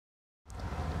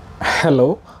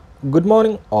Hello, good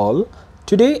morning all.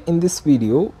 Today in this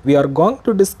video we are going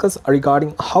to discuss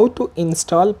regarding how to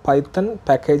install Python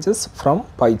packages from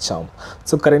Pycharm.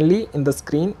 So currently in the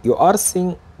screen you are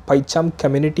seeing Pycharm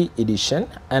Community Edition,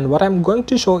 and what I'm going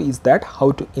to show is that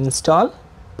how to install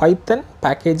Python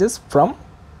packages from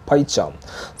Pycharm.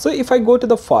 So if I go to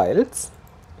the files,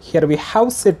 here we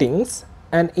have settings,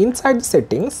 and inside the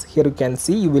settings here you can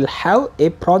see you will have a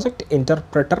project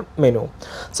interpreter menu.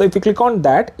 So if you click on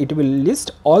that, it will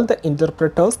list all the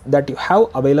interpreters that you have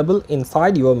available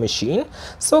inside your machine.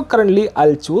 So currently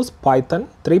I'll choose Python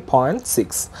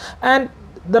 3.6, and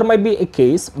there might be a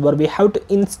case where we have to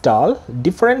install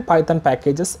different Python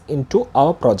packages into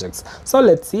our projects. So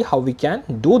let's see how we can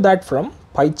do that from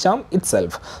Pycharm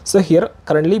itself. So here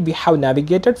currently we have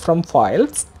navigated from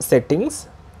files, settings,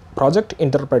 project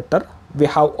interpreter. We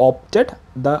have opted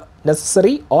the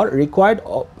necessary or required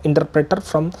interpreter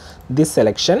from this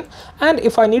selection, and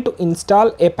if I need to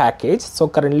install a package, so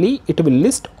currently it will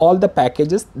list all the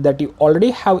packages that you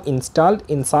already have installed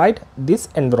inside this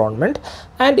environment,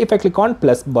 and if I click on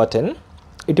plus button,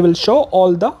 it will show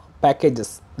all the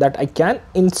packages that I can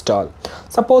install.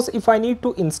 Suppose if I need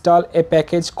to install a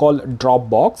package called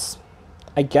Dropbox,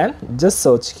 I can just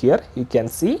search here. You can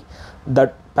see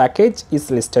that package is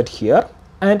listed here,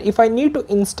 and if I need to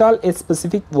install a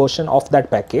specific version of that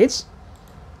package,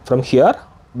 from here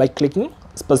by clicking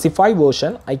specify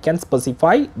version, I can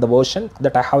specify the version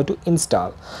that I have to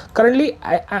install. Currently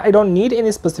I don't need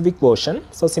any specific version,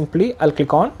 so simply I'll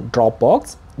click on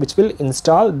Dropbox, which will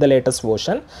install the latest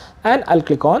version, and I'll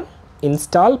click on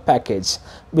install package,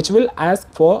 which will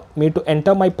ask for me to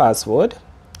enter my password.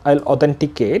 I'll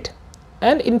authenticate,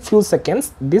 and in few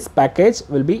seconds this package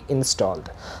will be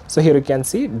installed. So here you can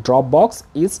see Dropbox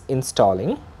is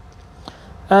installing,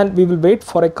 and we will wait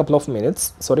for a couple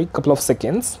of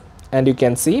seconds, and you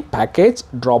can see package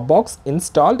Dropbox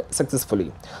installed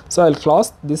successfully. So I'll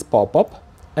close this pop-up,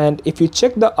 and if you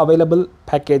check the available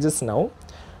packages now,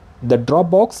 the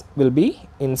Dropbox will be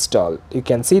installed. You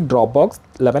can see Dropbox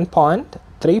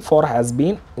 11.34 has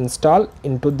been installed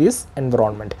into this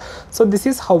environment. So this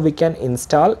is how we can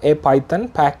install a Python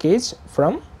package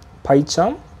from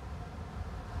Pycharm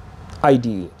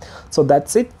IDE. So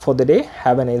that's it for the day.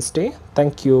 Have a nice day.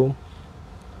 Thank you.